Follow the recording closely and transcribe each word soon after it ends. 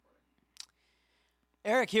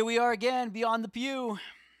Eric, here we are again, Beyond the Pew.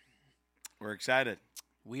 We're excited.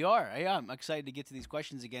 We are. I'm excited to get to these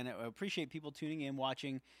questions again. I appreciate people tuning in,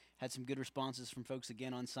 watching. Had some good responses from folks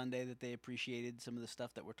again on Sunday that they appreciated some of the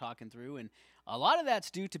stuff that we're talking through. And a lot of that's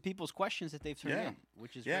due to people's questions that they've turned in,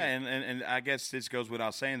 which is great. And I guess this goes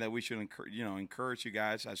without saying that we should encourage you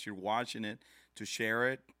guys as you're watching it to share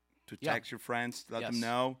it, to text your friends, let them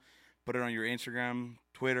know, put it on your Instagram,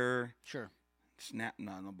 Twitter. Sure.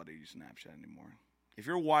 Nobody uses Snapchat anymore. If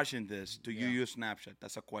you're watching this, do you use Snapchat?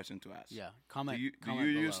 That's a question to ask. Yeah, comment. Do you below.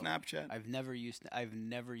 use Snapchat? I've never used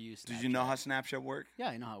Snapchat. Did you know how Snapchat works? Yeah,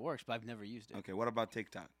 I know how it works, but I've never used it. Okay, what about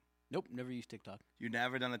TikTok? Nope, never used TikTok. You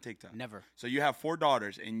never done a TikTok? Never. So you have 4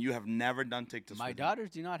 daughters, and you have never done TikTok. My daughters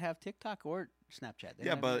do not have TikTok or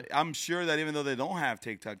Snapchat. But I'm sure that even though they don't have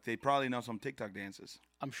TikTok, they probably know some TikTok dances.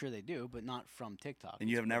 I'm sure they do, but not from TikTok. And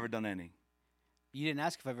you have never done any? You didn't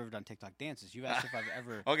ask if I've ever done TikTok dances. You asked if I've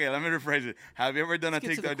ever. Okay, let me rephrase it. Have you ever done a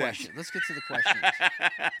TikTok dance? Let's get to the questions.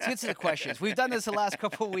 Let's get to the questions. We've done this the last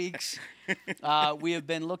couple of weeks. We have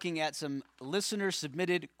been looking at some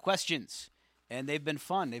listener-submitted questions, and they've been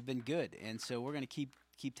fun. They've been good, and so we're going to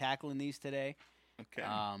keep tackling these today. Okay.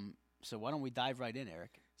 So why don't we dive right in,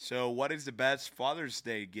 Eric? So what is the best Father's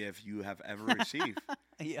Day gift you have ever received?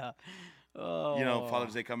 Yeah. Oh. You know,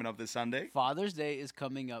 Father's Day coming up this Sunday. Father's Day is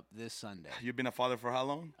coming up this Sunday. You've been a father for how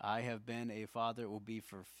long? I have been a father. It will be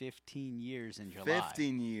for 15 years in July.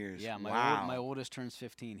 15 years. Yeah, my oldest turns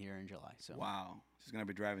 15 here in July. So. Wow. She's going to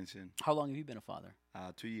be driving soon. How long have you been a father?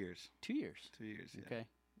 2 years. 2 years. 2 years, yeah. Okay.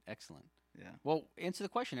 Excellent. Yeah. Well, answer the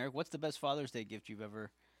question, Eric. What's the best Father's Day gift you've ever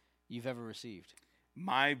received?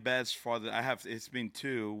 My best father, it's been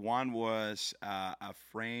 2. One was a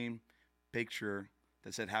frame picture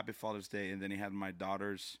that said Happy Father's Day, and then he had my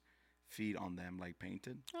daughter's feet on them, like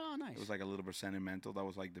painted. Oh, nice. It was like a little bit sentimental. That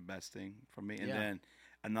was like the best thing for me. And Yeah. then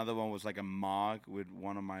another one was like a mug with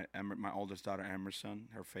one of my oldest daughter, Emerson,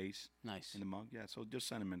 her face Nice. in the mug. Yeah, so just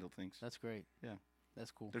sentimental things. That's great. Yeah. That's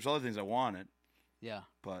cool. There's other things I wanted, Yeah.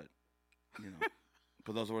 but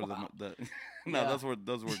but those were Wow. those were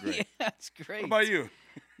great. Yeah, that's great. What about you?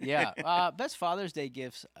 Yeah. Best Father's Day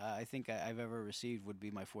gifts I think I've ever received would be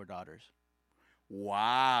my 4 daughters.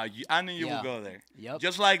 Wow, I knew you Yeah. would go there. Yep.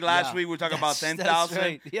 Just like last Yeah. week, we were talking about That's 10,000.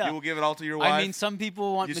 right. Yeah. You will give it all to your wife. I mean, some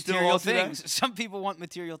people want You still material hold to that? things. Some people want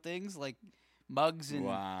material things like mugs and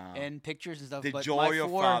Wow. and pictures and stuff. The but joy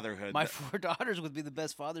of fatherhood. My 4 daughters would be the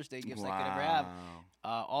best Father's Day gifts I could ever have.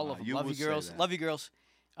 All Wow, of them. you Love you, would say girls. that. Love you, girls.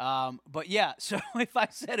 But yeah, so if I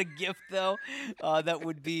said a gift though, that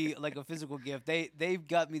would be like a physical gift. They've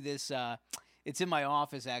got me this. It's in my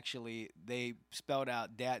office actually. They spelled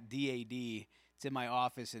out DAD. It's in my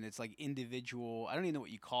office, and it's like individual. I don't even know what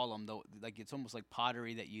you call them though. Like it's almost like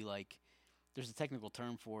pottery that you like. There's a technical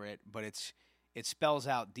term for it, but it spells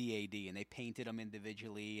out DAD, and they painted them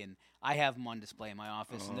individually, and I have them on display in my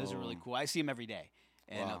office, and those are really cool. I see them every day,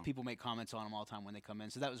 and Wow. people make comments on them all the time when they come in.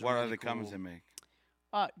 So that was What really are the cool. comments they make?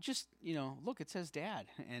 Just look, it says Dad,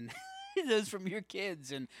 and those from your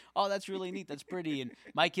kids, and that's really neat. That's pretty. And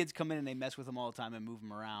my kids come in and they mess with them all the time and move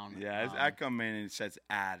them around. Yeah, I come in and it says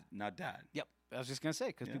 "ad," not "dad." Yep, I was just gonna say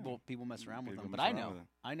because Yeah. people mess around with People them, but mess I around know with them.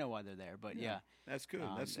 I know why they're there. But yeah, That's good.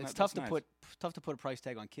 it's That's tough nice. to put a price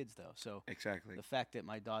tag on kids though. So Exactly. the fact that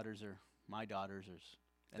my daughters are enough.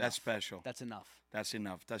 That's special. That's enough. That's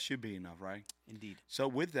enough. That should be enough, right? Indeed. So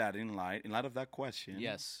with that in light of that question,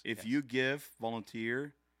 Yes, if yes. you give,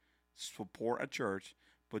 volunteer, support a church,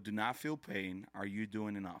 but do not feel pain, are you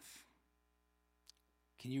doing enough?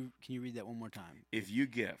 Can you read that one more time? If you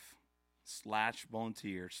give,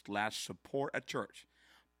 /volunteer, /support a church,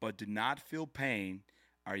 but do not feel pain,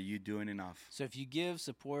 are you doing enough? So if you give,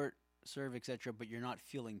 support, serve, etc., but you're not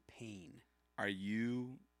feeling pain, Are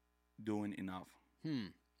you doing enough? Hmm.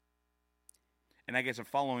 And I guess a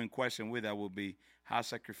following question with that will be, how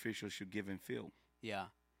sacrificial should giving feel? Yeah.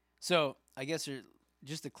 So I guess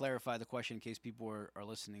just to clarify the question in case people are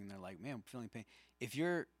listening, they're like, man, I'm feeling pain. If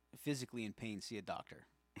you're physically in pain, see a doctor.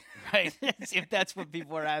 Right? If that's what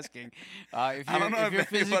people are asking. If I don't know you're if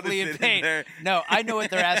physically in anybody's pain. there. No, I know what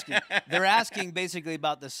they're asking. They're asking basically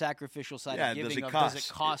about the sacrificial side Yeah, of does giving. it Does it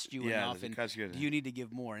cost? cost you Yeah, enough? does it And cost you do you need to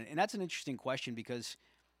give more? And that's an interesting question because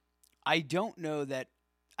I don't know that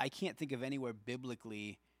I can't think of anywhere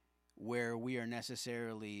biblically where we are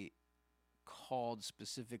necessarily called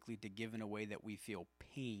specifically to give in a way that we feel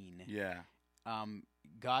pain. Yeah.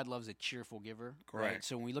 God loves a cheerful giver. Right? Correct.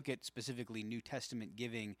 So when we look at specifically New Testament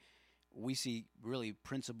giving, we see really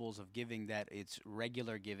principles of giving that it's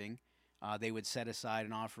regular giving. They would set aside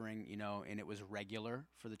an offering, and it was regular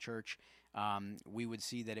for the church. We would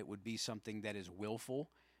see that it would be something that is willful.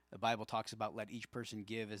 The Bible talks about let each person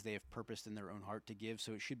give as they have purposed in their own heart to give.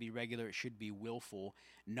 So it should be regular. It should be willful,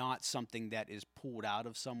 not something that is pulled out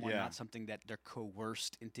of someone, Yeah. not something that they're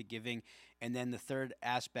coerced into giving. And then the third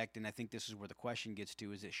aspect, and I think this is where the question gets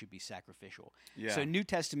to, is it should be sacrificial. Yeah. So New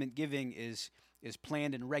Testament giving is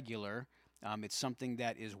planned and regular. It's something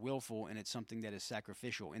that is willful, and it's something that is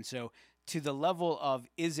sacrificial. And so to the level of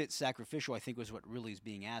is it sacrificial, I think was what really is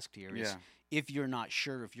being asked here. Is Yeah. if you're not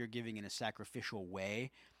sure if you're giving in a sacrificial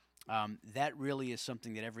way, that really is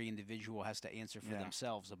something that every individual has to answer for Yeah.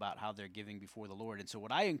 themselves about how they're giving before the Lord. And so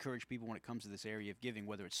what I encourage people when it comes to this area of giving,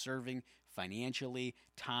 whether it's serving financially,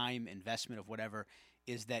 time, investment of whatever,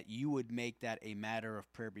 is that you would make that a matter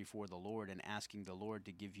of prayer before the Lord and asking the Lord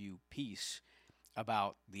to give you peace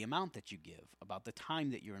about the amount that you give, about the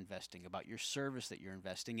time that you're investing, about your service that you're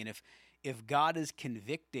investing. And if God is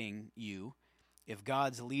convicting you, if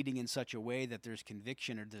God's leading in such a way that there's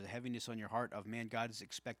conviction or there's a heaviness on your heart of, man, God is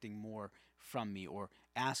expecting more from me or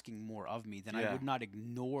asking more of me, then I Yeah. would not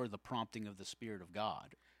ignore the prompting of the Spirit of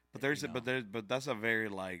God. But there's You know? but that's a very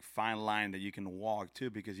like fine line that you can walk too,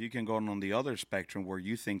 because you can go on the other spectrum where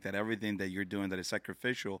you think that everything that you're doing that is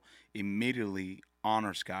sacrificial immediately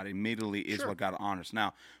honors God, immediately is Sure. what God honors.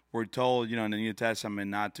 Now we're told, in the New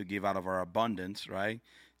Testament not to give out of our abundance, right?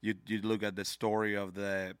 You look at the story of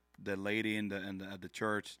the lady in the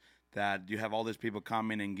church, that you have all these people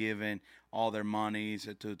coming and giving all their monies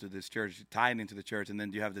to this church, tithing to the church, and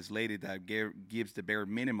then you have this lady that gives the bare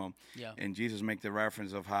minimum. Yeah. And Jesus make the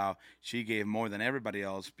reference of how she gave more than everybody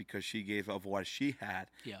else because she gave of what she had,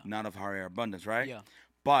 Yeah. not of her abundance, right? Yeah.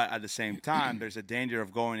 But at the same time, there's a danger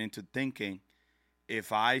of going into thinking,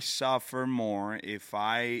 if I suffer more, if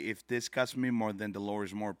this costs me more, then the Lord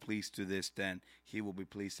is more pleased to this than He will be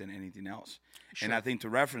pleased than anything else. Sure. And I think to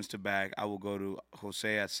reference to back, I will go to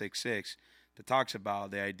Hosea 6:6, that talks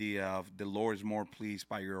about the idea of the Lord is more pleased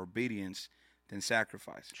by your obedience than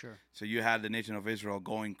sacrifice. Sure. So you had the nation of Israel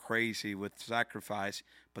going crazy with sacrifice,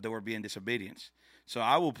 but they were being disobedience. So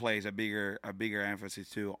I will place a bigger emphasis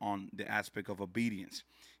too on the aspect of obedience.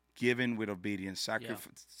 Giving with obedience,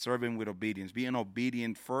 serving with obedience, being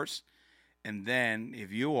obedient first, and then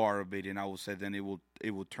if you are obedient, I will say then it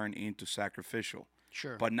will turn into sacrificial,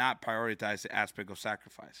 Sure. but not prioritize the aspect of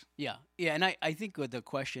sacrifice. Yeah. And I think with the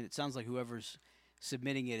question, it sounds like whoever's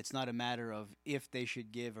submitting it, it's not a matter of if they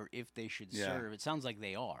should give or if they should Yeah. serve. It sounds like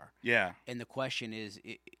they are. Yeah, And the question is,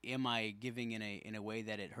 am I giving in a way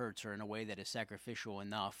that it hurts or in a way that is sacrificial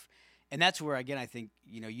enough? And that's where, again, I think,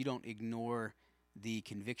 you don't ignore the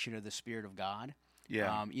conviction of the Spirit of God.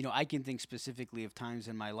 yeah, I can think specifically of times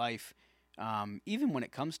in my life, even when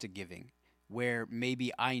it comes to giving, where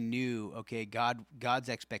maybe I knew, okay, God's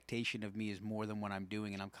expectation of me is more than what I'm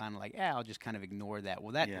doing, and I'm kind of like, I'll just kind of ignore that.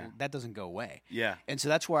 Well, that doesn't go away. yeah, And so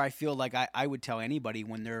that's where I feel like I would tell anybody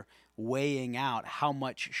when they're weighing out how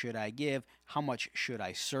much should I give, how much should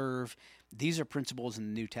I serve. These are principles in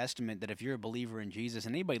the New Testament that if you're a believer in Jesus,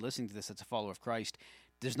 and anybody listening to this that's a follower of Christ,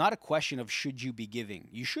 there's not a question of should you be giving.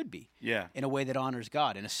 You should be. yeah, In a way that honors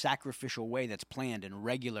God, in a sacrificial way that's planned and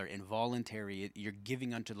regular and voluntary. You're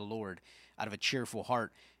giving unto the Lord out of a cheerful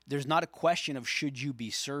heart. There's not a question of should you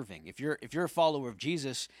be serving. If you're a follower of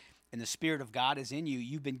Jesus and the Spirit of God is in you,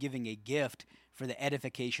 you've been giving a gift for the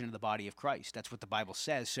edification of the body of Christ. That's what the Bible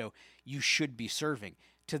says. So you should be serving.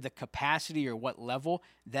 To the capacity or what level,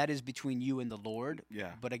 that is between you and the Lord.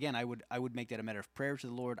 yeah. But again, I would make that a matter of prayer to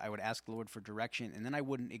the Lord. I would ask the Lord for direction, and then I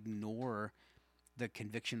wouldn't ignore the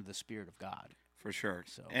conviction of the Spirit of God. For sure.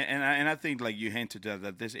 So- And I think like you hinted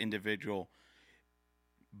that this individual,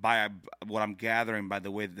 by what I'm gathering by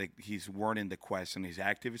the way that he's wording the question, he's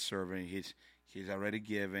active serving, he's already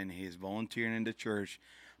given, he's volunteering in the church,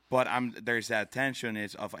 but there's that tension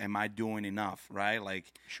is of am I doing enough, right?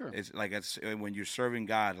 Like Sure. it's like when you're serving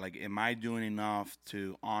God, like am I doing enough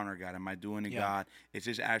to honor God? Am I doing it Yeah. God? Is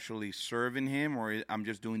this actually serving Him, or I'm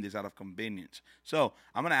just doing this out of convenience? So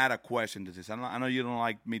I'm gonna add a question to this. I know you don't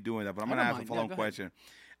like me doing that, but I'm I gonna don't ask a mind. following Yeah, go ahead. question.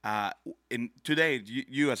 In today,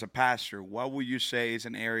 you as a pastor, what would you say is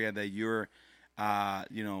an area that you're, I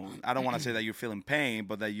don't want to say that you're feeling pain,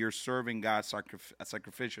 but that you're serving God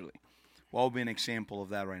sacrificially? What would be an example of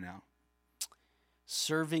that right now?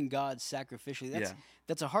 Serving God sacrificially.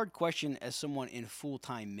 That's a hard question as someone in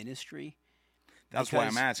full-time ministry. That's why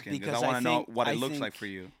I'm asking, because I want to know what it looks like for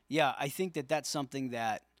you. Yeah, I think that's something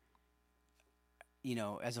that,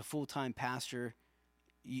 as a full-time pastor,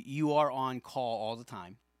 you are on call all the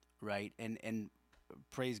time, right? And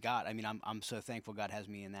praise God. I mean, I'm so thankful God has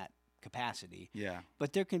me in that capacity. Yeah,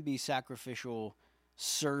 But there can be sacrificial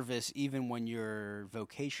service even when you're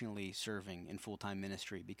vocationally serving in full-time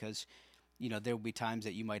ministry, because there will be times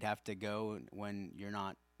that you might have to go when you're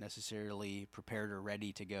not necessarily prepared or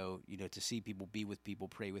ready to go, to see people, be with people,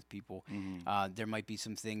 pray with people. There might be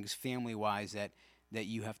some things family-wise that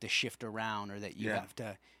you have to shift around, or that you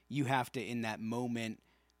have to in that moment,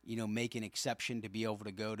 make an exception to be able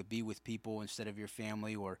to go to be with people instead of your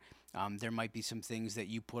family, or there might be some things that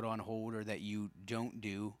you put on hold or that you don't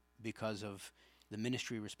do because of the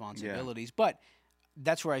ministry responsibilities. But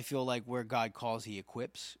that's where I feel like where God calls, he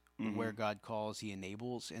equips, where God calls, he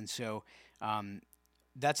enables. And so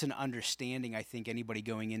that's an understanding I think anybody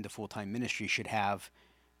going into full-time ministry should have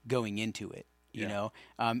going into it. You know,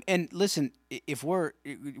 and listen, if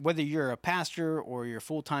whether you're a pastor or you're a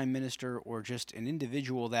full-time minister or just an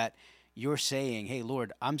individual that you're saying, hey,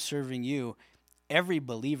 Lord, I'm serving you, every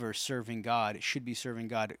believer serving God should be serving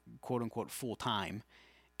God, quote unquote, full-time,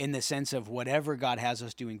 in the sense of whatever God has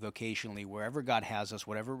us doing vocationally, wherever God has us,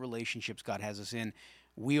 whatever relationships God has us in,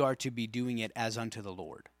 we are to be doing it as unto the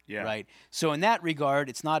Lord. Yeah. Right. So in that regard,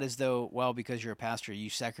 it's not as though, well, because you're a pastor, you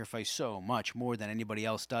sacrifice so much more than anybody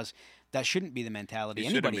else does. That shouldn't be the mentality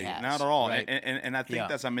anybody has. Not at all. Right? And I think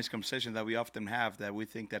that's a misconception that we often have, that we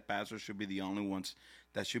think that pastors should be the only ones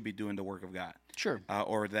that should be doing the work of God. Sure.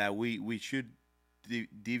 Or that we should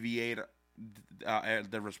deviate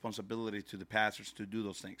the responsibility to the pastors to do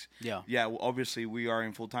those things. Yeah. Yeah. Well, obviously, we are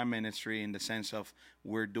in full-time ministry in the sense of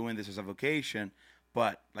we're doing this as a vocation.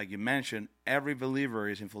 But like you mentioned, every believer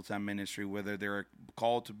is in full-time ministry, whether they're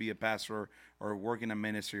called to be a pastor or work in a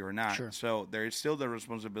ministry or not. Sure. So there is still the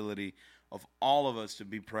responsibility of all of us to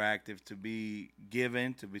be proactive, to be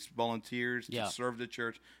given, to be volunteers, to serve the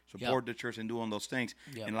church, support the church, and doing those things.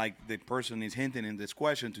 And like the person is hinting in this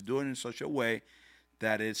question, to do it in such a way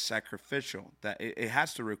that is sacrificial, that it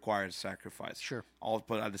has to require sacrifice. Sure.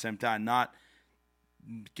 But at the same time, not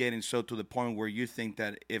getting so to the point where you think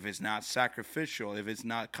that if it's not sacrificial, if it's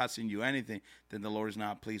not costing you anything, then the Lord is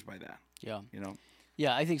not pleased by that. Yeah.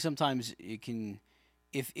 Yeah, I think sometimes it can,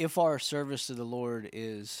 if our service to the Lord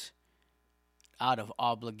is out of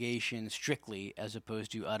obligation strictly, as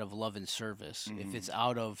opposed to out of love and service, if it's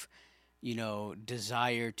out of,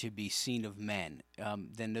 desire to be seen of men,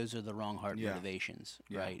 then those are the wrong heart motivations,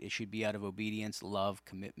 right? It should be out of obedience, love,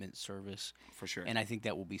 commitment, service. For sure. And I think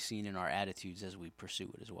that will be seen in our attitudes as we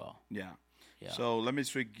pursue it as well. Yeah. So let me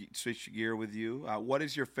switch gear with you. What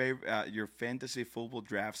is your favorite, your fantasy football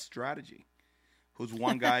draft strategy? Who's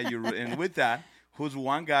one guy and with that, who's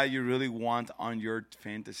one guy you really want on your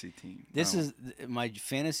fantasy team? This is my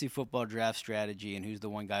fantasy football draft strategy, and who's the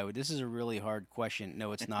one guy? This is a really hard question.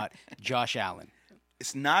 No, it's not. Josh Allen.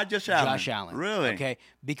 It's not Josh Allen. Josh Allen. Really? Okay.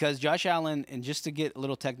 Because Josh Allen, and just to get a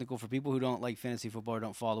little technical for people who don't like fantasy football or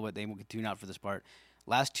don't follow it, they will tune out for this part.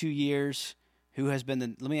 Last 2 years,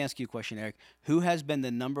 let me ask you a question, Eric. Who has been the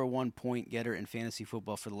number one point getter in fantasy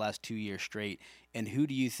football for the last 2 years straight? And who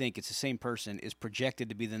do you think, it's the same person, is projected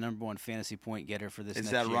to be the number one fantasy point getter for this next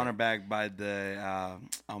year? Is that runner back by the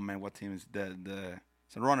what team is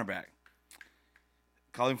it's a runner back.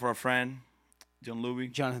 Calling for a friend, John Louis.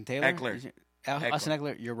 Jonathan Taylor? Eckler. Austin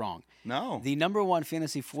Eckler, you're wrong. No. The number one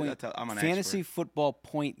fantasy football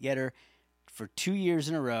point getter for 2 years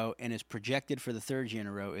in a row and is projected for the third year in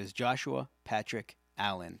a row is Joshua Patrick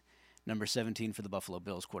Allen, number 17 for the Buffalo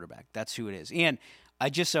Bills quarterback. That's who it is. And I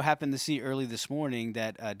just so happened to see early this morning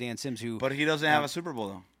that Dan Sims, But he doesn't have a Super Bowl,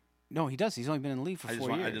 though. No, he does. He's only been in the league for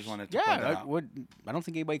 4 years. I just wanted to point that out. I don't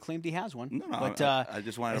think anybody claimed he has one. No, but, I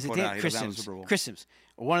just wanted to point out he doesn't have a Super Bowl. Chris Sims,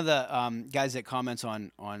 one of the guys that comments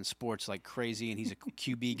on sports like crazy, and he's a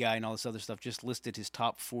QB guy and all this other stuff, just listed his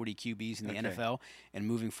top 40 QBs in the NFL. And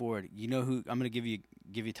moving forward, you know who? I'm going to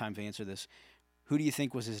give you time to answer this. Who do you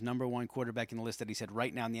think was his number one quarterback in the list that he said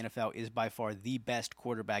right now in the NFL is by far the best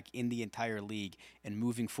quarterback in the entire league, and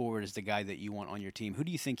moving forward is the guy that you want on your team? Who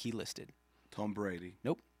do you think he listed? Tom Brady.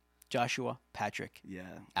 Nope. Joshua Patrick. Yeah,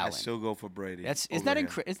 Allen. I still go for Brady. Isn't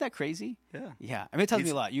that crazy? Yeah. I mean, it tells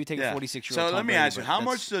me a lot. You take a 46-year-old. So let me ask you, how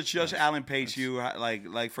much does Josh Allen pay you,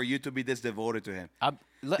 like for you to be this devoted to him? I'm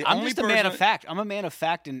just a man of fact. I'm a man of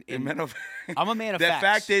fact. I'm a man of fact. The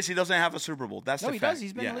fact is, he doesn't have a Super Bowl. That's the fact. No, he does.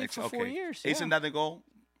 He's been in the league for 4 years. Isn't that the goal?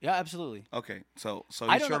 Yeah, absolutely. Okay, so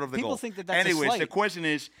he's short of the goal. People think that's anyways, a slight. The question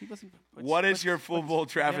is, what is your football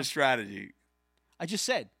travel strategy? I just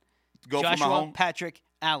said Joshua for Mahomes? Patrick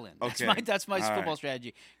Allen. Okay. That's my football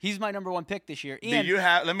strategy. He's my number one pick this year. And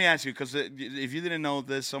let me ask you, because if you didn't know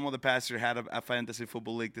this, some of the pastors had a fantasy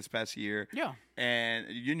football league this past year. Yeah. And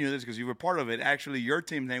you knew this because you were part of it. Actually, your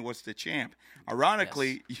team name was the champ.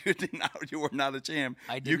 Ironically, you were not the champ.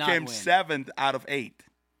 I did not win. 7th out of 8.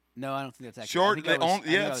 No, I don't think that's accurate.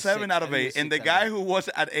 Short, 7 out of 8. And the guy who was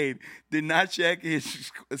at 8 did not check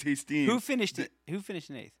his team. Who finished in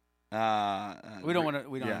 8th? We don't want to.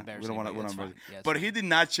 We don't yeah, embarrass. we don't want to. anybody. That's fine. Yeah, But fine. he did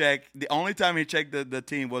not check. The only time he checked the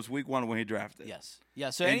team was week 1 when he drafted. Yes. Yeah.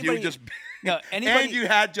 So And anybody you just no anybody. and you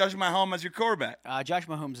had Josh Mahomes as your quarterback. Josh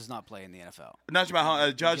Mahomes does not play in the NFL. Not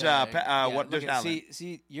Mahomes, Judge. Yeah, What? look Josh at- Allen.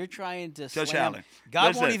 See, you're trying to Josh slam. Allen. God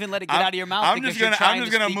Listen, won't even let it get I'm- out of your mouth. I'm because just you're gonna. trying I'm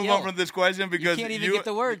just to gonna speak move ill. on from this question because you can't even get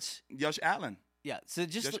the words. Josh Allen. Yeah. So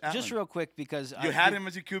Josh just Allen. real quick because You had him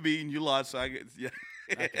as your QB and you lost. So I guess, yeah.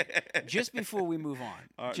 just before we move on.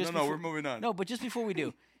 All right, just no, before- we're moving on. No, but just before we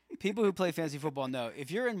do, people who play fantasy football know if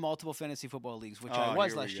you're in multiple fantasy football leagues, which I Oh, was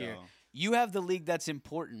here we last year, go. you have the league that's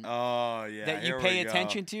important Oh yeah. that you here pay we go.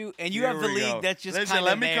 attention to, and you Here have the we league go. that's just Listen, kind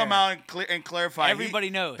let of me there. come out and clarify. Everybody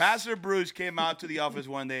knows. Pastor Bruce came out to the office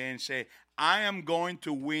one day and said, "I am going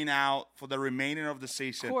to win out for the remaining of the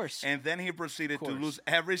season." Of course. And then he proceeded to course. lose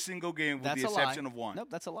every single game with That's the a lie. exception of one. Nope,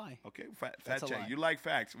 that's a lie. Okay, That's fact a check. lie. You like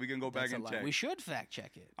facts? We can go back That's a and lie. check. We should fact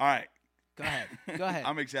check it. All right. Go ahead. Go ahead.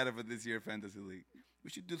 I'm excited for this year fantasy league. We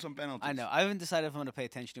should do some penalties. I know. I haven't decided if I'm going to pay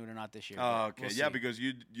attention to it or not this year. Oh, but okay. we'll Yeah, see. because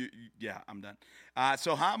you yeah, I'm done.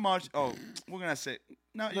 So how much? Oh, we're gonna say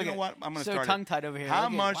no. You Look know at- what? I'm gonna so start. tongue-tied over here. How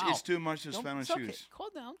Look at- much wow. is too much to Don't- spend on it's okay. shoes? Calm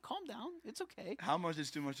down. Calm down. It's okay. How much is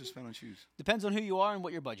too much to spend on shoes? Depends on who you are and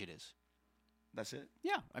what your budget is. That's it.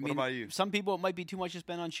 Yeah, I What mean, about you? some people it might be too much to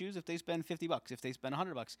spend on shoes if they spend $50. If they spend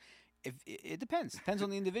 $100, if it depends. Depends on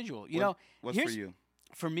the individual. You know, What's for here's- you?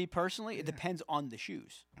 For me personally, it depends on the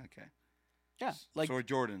shoes. Okay. Yeah, like so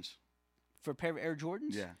Jordans. for a pair of Air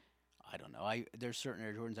Jordans. Yeah. I don't know. There's certain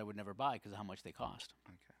Air Jordans I would never buy because of how much they cost.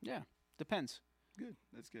 Okay. Yeah, depends. Good.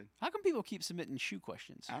 That's good. How come people keep submitting shoe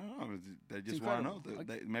questions? I don't know. They just want to know.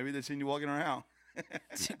 incredible. Maybe they've seen you walking around.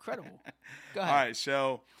 It's incredible. Go All ahead. right.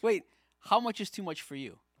 So Wait, how much is too much for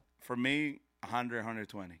you? for me, 100,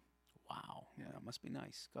 120. Wow. Yeah, that must be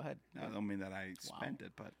nice. Go ahead. I don't mean that I Wow. spent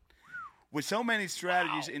it, but with so many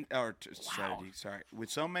strategies Wow. strategies, sorry, with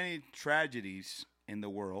so many tragedies in the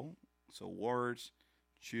world, so wars,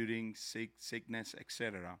 shooting, sickness,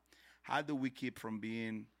 etc. How do we keep from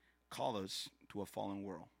being callous to a fallen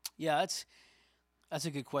world? Yeah, that's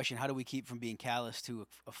a good question. How do we keep from being callous to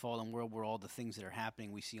a fallen world where all the things that are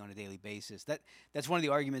happening we see on a daily basis? That's one of the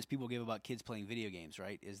arguments people give about kids playing video games,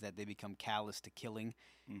 right? Is that they become callous to killing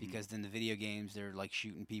because then the video games they're like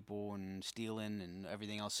shooting people and stealing and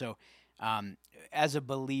everything else. So, as a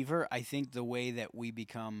believer, I think the way that we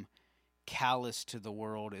become callous to the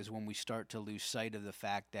world is when we start to lose sight of the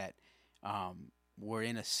fact that we're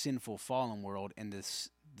in a sinful, fallen world, and the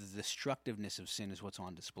destructiveness of sin is what's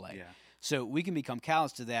on display. Yeah. So we can become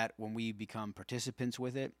callous to that when we become participants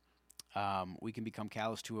with it. We can become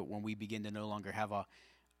callous to it when we begin to no longer have a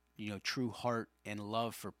true heart and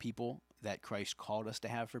love for people that Christ called us to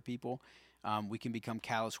have for people. We can become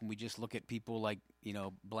callous when we just look at people like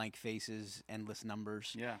blank faces, endless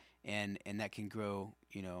numbers. Yeah. And that can grow,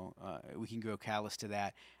 we can grow callous to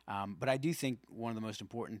that. But I do think one of the most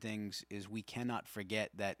important things is we cannot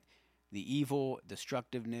forget that the evil,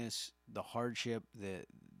 destructiveness, the hardship,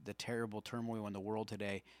 the terrible turmoil in the world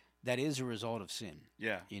today, that is a result of sin.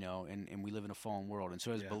 Yeah. And we live in a fallen world. And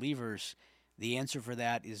so as Yeah. believers, the answer for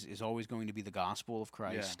that is always going to be the gospel of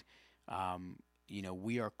Christ.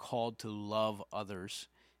 We are called to love others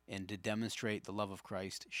and to demonstrate the love of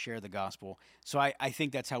Christ, share the gospel. So I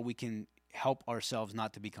think that's how we can help ourselves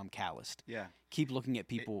not to become calloused. Yeah. Keep looking at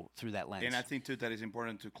people through that lens. And I think too that is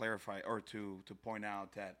important to clarify or to point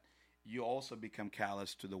out that you also become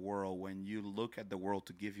callous to the world when you look at the world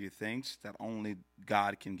to give you things that only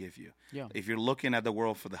God can give you. Yeah. If you're looking at the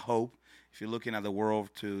world for the hope, if you're looking at the world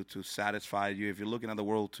to satisfy you, if you're looking at the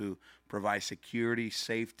world to provide security,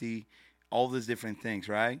 safety, all these different things,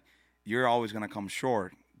 right? You're always going to come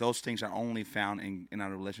short. Those things are only found in our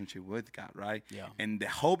relationship with God, right? Yeah. And the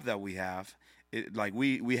hope that we have,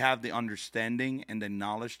 we have the understanding and the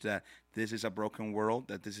knowledge that this is a broken world,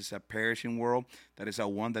 that this is a perishing world, that is a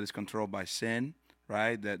one that is controlled by sin,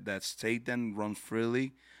 right? That Satan runs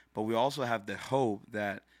freely. But we also have the hope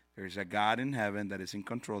that there is a God in heaven that is in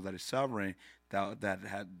control, that is sovereign, that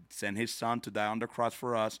had sent his son to die on the cross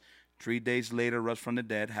for us. 3 days later, rose from the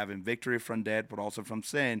dead, having victory from death, but also from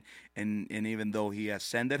sin. And even though he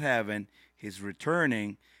ascended heaven, he's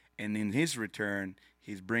returning. And in his return,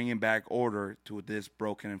 he's bringing back order to this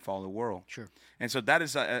broken and fallen world. Sure. And so that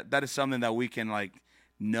is something that we can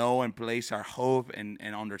know and place our hope and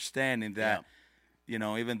understanding that,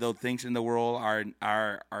 even though things in the world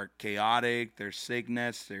are chaotic, there's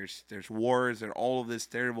sickness, there's wars, there are all of these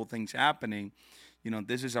terrible things happening.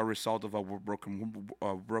 This is a result of a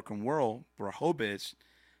broken world. Where hope is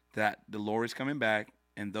that the Lord is coming back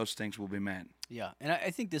and those things will be met. Yeah, and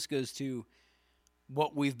I think this goes to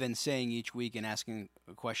what we've been saying each week and asking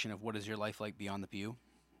a question of what is your life like beyond the pew?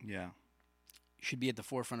 Yeah. should be at the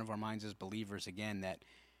forefront of our minds as believers again, that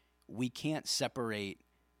we can't separate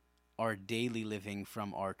our daily living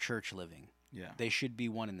from our church living. Yeah. They should be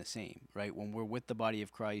one and the same, right? When we're with the body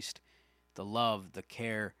of Christ, the love, the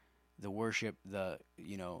care, the worship, the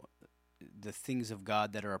things of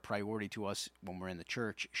God that are a priority to us when we're in the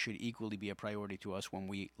church should equally be a priority to us when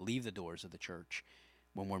we leave the doors of the church.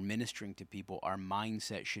 When we're ministering to people, our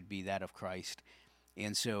mindset should be that of Christ.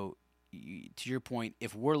 And so, to your point,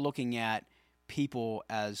 if we're looking at people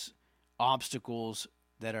as obstacles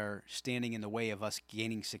that are standing in the way of us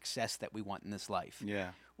gaining success that we want in this life,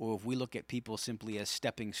 Yeah. or if we look at people simply as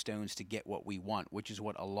stepping stones to get what we want, which is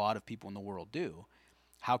what a lot of people in the world do,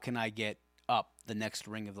 how can I get up the next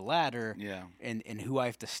ring of the ladder? Yeah. And who I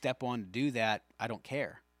have to step on to do that, I don't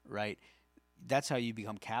care, right? That's how you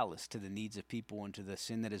become callous to the needs of people and to the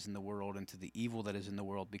sin that is in the world and to the evil that is in the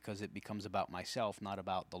world, because it becomes about myself, not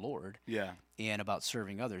about the Lord. Yeah. And about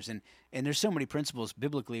serving others. And there's so many principles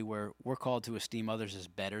biblically where we're called to esteem others as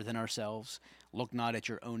better than ourselves. Look not at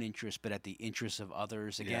your own interests, but at the interests of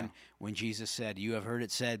others. Again, when Jesus said, "You have heard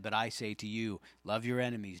it said, but I say to you, love your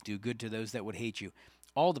enemies, do good to those that would hate you."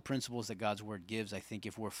 All the principles that God's word gives, I think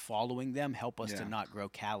if we're following them, help us to not grow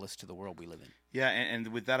callous to the world we live in. Yeah, and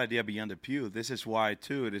with that idea beyond the pew, this is why,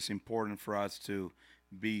 too, it is important for us to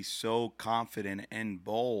be so confident and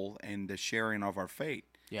bold in the sharing of our faith.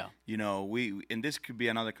 Yeah. And this could be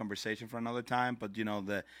another conversation for another time, but,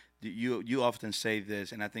 you often say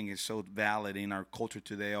this, and I think it's so valid in our culture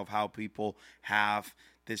today of how people have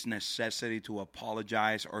this necessity to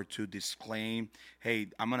apologize or to disclaim, hey,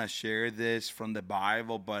 I'm going to share this from the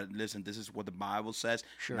Bible, but listen, this is what the Bible says,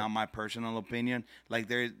 not my personal opinion. Like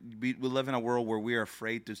we live in a world where we are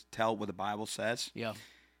afraid to tell what the Bible says. Yeah.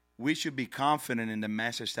 We should be confident in the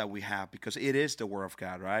message that we have because it is the Word of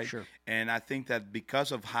God, right? Sure. And I think that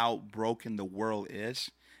because of how broken the world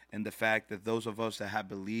is and the fact that those of us that have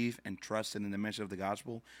believed and trusted in the message of the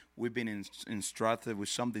gospel, we've been instructed with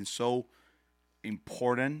something so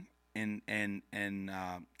important and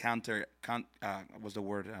counterative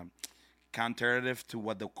to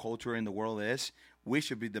what the culture in the world is. We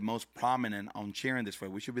should be the most prominent on sharing this way.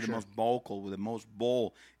 We should be the most vocal, the most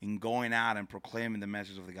bold in going out and proclaiming the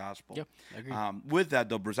message of the gospel. Yep, I agree. With that,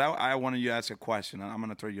 though, Bruce, I wanted you to ask a question. I'm going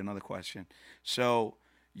to throw you another question. So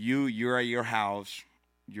you're at your house.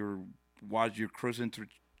 You're cruising through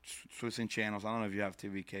switching channels. I don't know if you have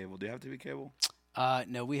TV cable. Do you have TV cable?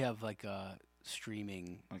 No, we have like a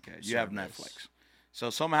streaming. Okay, you have Netflix.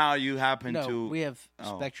 So somehow you happen to... No, we have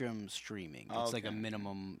Spectrum streaming. It's like a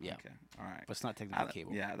minimum, Okay, all right. But it's not technically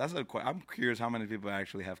cable. Yeah, that's I'm curious how many people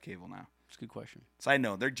actually have cable now. It's a good question. So I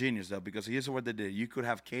know, they're genius, though, because here's what they did. You could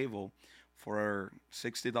have cable for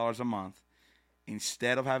 $60 a month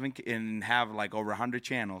instead of have like over 100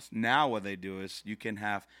 channels. Now what they do is you can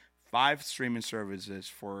have 5 streaming services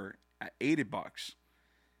for $80.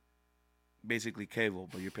 Basically cable,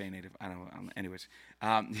 but you're paying 80. I don't know. Anyways,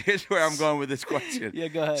 here's where I'm going with this question. Yeah,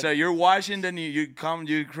 go ahead. So you're watching the news. You're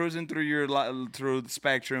cruising through the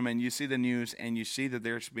Spectrum, and you see the news, and you see that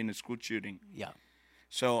there's been a school shooting. Yeah.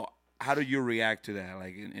 So how do you react to that?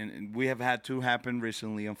 Like, and we have had 2 happen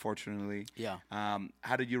recently, unfortunately. Yeah.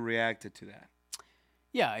 How did you react to that?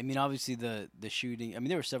 Yeah, I mean, obviously the shooting. I mean,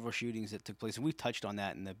 there were several shootings that took place, and we've touched on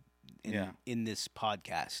that in this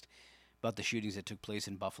podcast. About the shootings that took place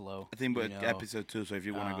in Buffalo. I think episode 2, so if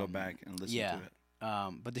you want to go back and listen to it.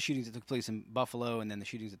 But the shootings that took place in Buffalo and then the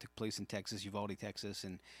shootings that took place in Texas, Uvalde, Texas,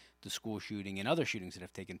 and the school shooting and other shootings that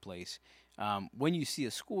have taken place. When you see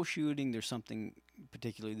a school shooting, there's something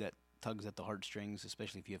particularly that tugs at the heartstrings,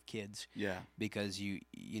 especially if you have kids. Yeah. Because you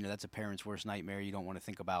know that's a parent's worst nightmare. You don't want to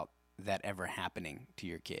think about that ever happening to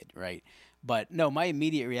your kid, right? But no, my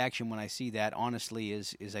immediate reaction when I see that, honestly,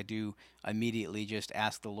 is I do immediately just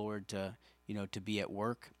ask the Lord to be at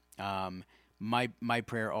work. My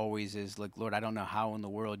prayer always is like, Lord, I don't know how in the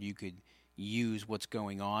world you could use what's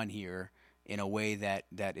going on here in a way that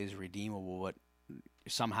is redeemable, but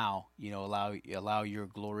somehow allow your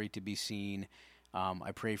glory to be seen.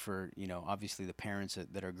 I pray for, obviously the parents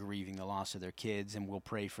that are grieving the loss of their kids, and we'll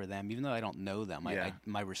pray for them, even though I don't know them. Yeah.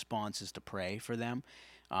 My response is to pray for them.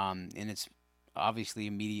 And it's obviously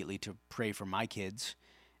immediately to pray for my kids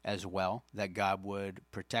as well, that God would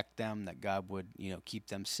protect them, that God would, keep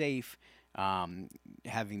them safe,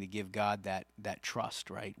 having to give God that trust,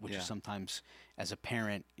 right? Which is sometimes, as a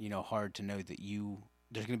parent, hard to know that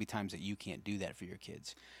there's going to be times that you can't do that for your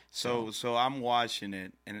kids. So I'm watching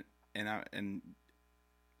it, and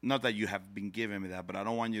not that you have been giving me that, but I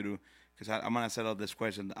don't want you to, because I'm going to settle this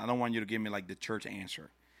question. I don't want you to give me like the church answer.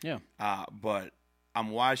 Yeah. But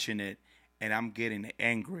I'm watching it, and I'm getting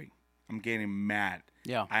angry. I'm getting mad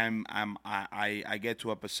Yeah. I get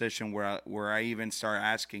to a position where I even start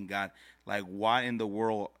asking God, like, why in the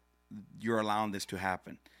world you're allowing this to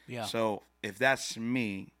happen? Yeah. So if that's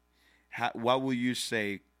me, what will you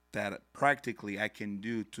say that practically I can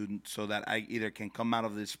do so that I either can come out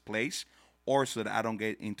of this place, or so that I don't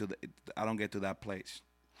get to that place?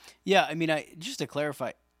 Yeah, I mean, just to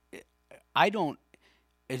clarify, I don't.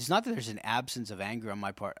 It's not that there's an absence of anger on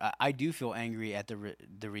my part. I do feel angry at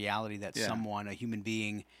the reality that Yeah. someone, a human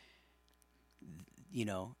being,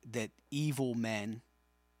 that evil men,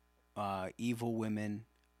 evil women,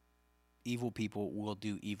 evil people will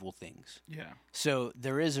do evil things. Yeah. So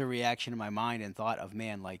there is a reaction in my mind and thought of,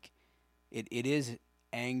 man, like it is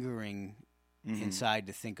angering inside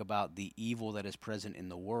to think about the evil that is present in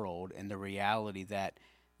the world and the reality that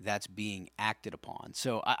that's being acted upon.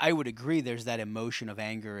 So I would agree there's that emotion of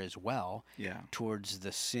anger as well Yeah. towards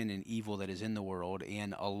the sin and evil that is in the world,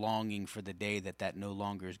 and a longing for the day that no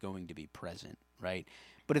longer is going to be present, right?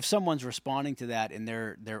 But if someone's responding to that and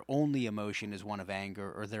their only emotion is one of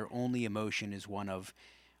anger, or their only emotion is one of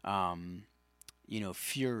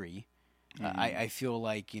fury, I feel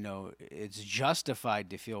like it's justified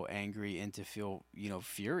to feel angry and to feel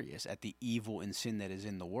furious at the evil and sin that is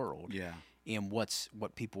in the world. Yeah. And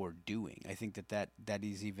what people are doing. I think that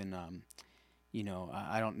is even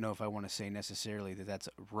I don't know if I want to say necessarily that that's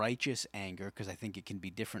righteous anger, because I think it can be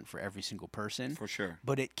different for every single person. For sure.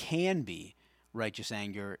 But it can be righteous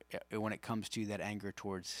anger when it comes to that anger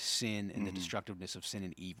towards sin and the destructiveness of sin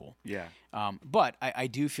and evil. Yeah. But I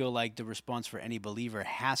do feel like the response for any believer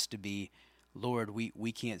has to be, Lord,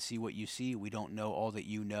 we can't see what you see. We don't know all that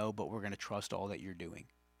you know, but we're going to trust all that you're doing.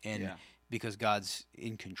 And because God's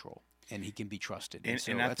in control and he can be trusted. And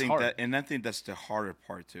so I think hard. I think that's the harder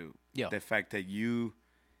part too. Yeah. The fact that you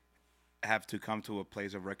have to come to a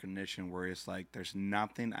place of recognition where it's like there's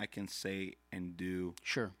nothing I can say and do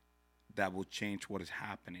Sure. that will change what is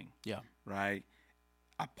happening. Yeah. Right?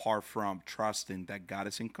 Apart from trusting that God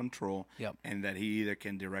is in control, Yep. and that he either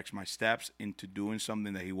can direct my steps into doing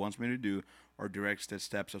something that he wants me to do, or directs the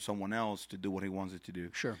steps of someone else to do what he wants it to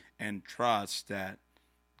do. Sure. And trust that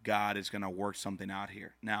God is going to work something out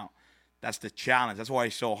here. Now, that's the challenge. That's why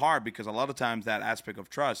it's so hard, because a lot of times that aspect of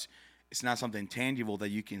trust, it's not something tangible that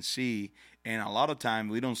you can see. And a lot of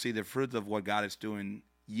times we don't see the fruit of what God is doing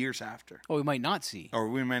years after. Or we might not see. Or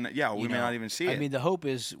we may not, we may not even see it. I mean, the hope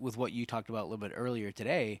is, with what you talked about a little bit earlier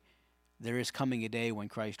today, there is coming a day when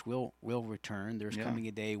Christ will return. There's coming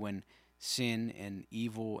a day when sin and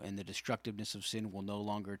evil and the destructiveness of sin will no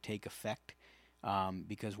longer take effect,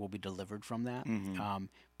 because we'll be delivered from that.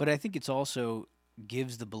 But I think it's also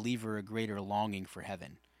gives the believer a greater longing for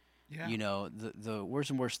heaven. Yeah. The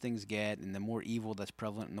worse and worse things get, and the more evil that's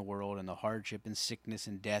prevalent in the world, and the hardship and sickness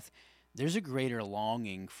and death, there's a greater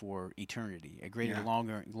longing for eternity, a greater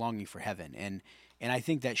longing for heaven. And I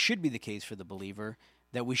think that should be the case for the believer,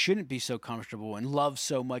 that we shouldn't be so comfortable and love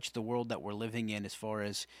so much the world that we're living in, as far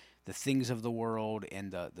as the things of the world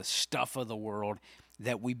and the stuff of the world,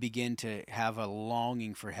 that we begin to have a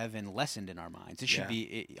longing for heaven lessened in our minds. It should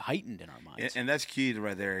be heightened in our minds. And that's key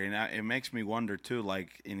right there. And it makes me wonder, too,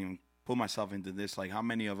 like, and put myself into this, like, how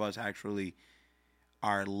many of us actually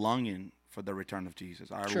are longing for the return of Jesus,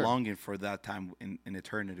 are longing for that time in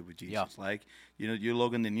eternity with Jesus. Yeah. Like, you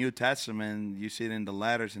look in the New Testament, you see it in the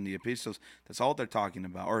letters and the epistles, that's all they're talking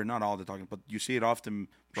about. Or not all they're talking about, but you see it often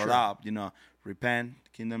brought up, repent,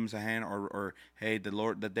 kingdom is at hand, or hey,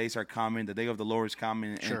 the days are coming, the day of the Lord is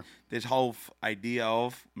coming. And this whole idea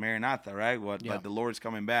of Maranatha, right? But the Lord is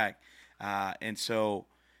coming back. And so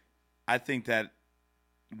I think that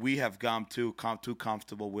we have gone too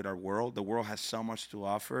comfortable with our world. The world has so much to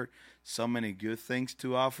offer, so many good things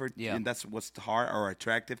to offer, and that's what's hard, or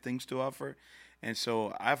attractive things to offer. And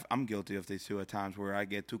so I'm guilty of this too at times, where I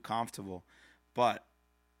get too comfortable. But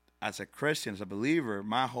as a Christian, as a believer,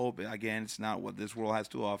 my hope, again, it's not what this world has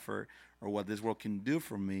to offer or what this world can do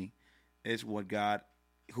for me. It's who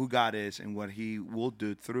God is, and what he will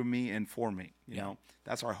do through me and for me. You know,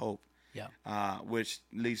 that's our hope. Yeah. Which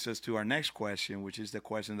leads us to our next question, which is the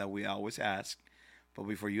question that we always ask. But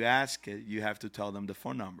before you ask it, you have to tell them the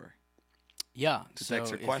phone number. Yeah. To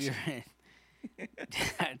text your question.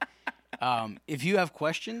 If you have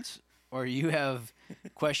questions, or you have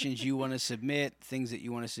questions you want to submit, things that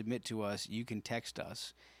you want to submit to us, you can text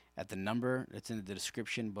us at the number that's in the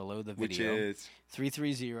description below the video. Which is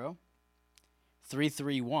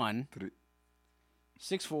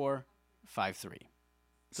 330-331-6453.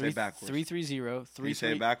 Say it backwards. 330. Can you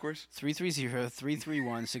say it backwards?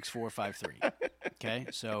 330-331-6453. Okay,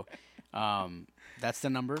 so that's the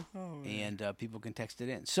number, and people can text it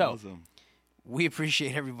in. So awesome. we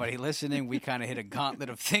appreciate everybody listening. We kind of hit a gauntlet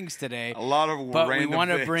of things today. A lot of But we random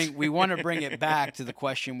want to things. bring it back to the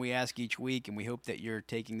question we ask each week, and we hope that you're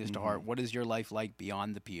taking this to heart. What is your life like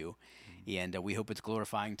beyond the pew? And we hope it's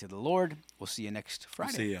glorifying to the Lord. We'll see you next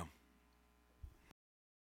Friday. See you.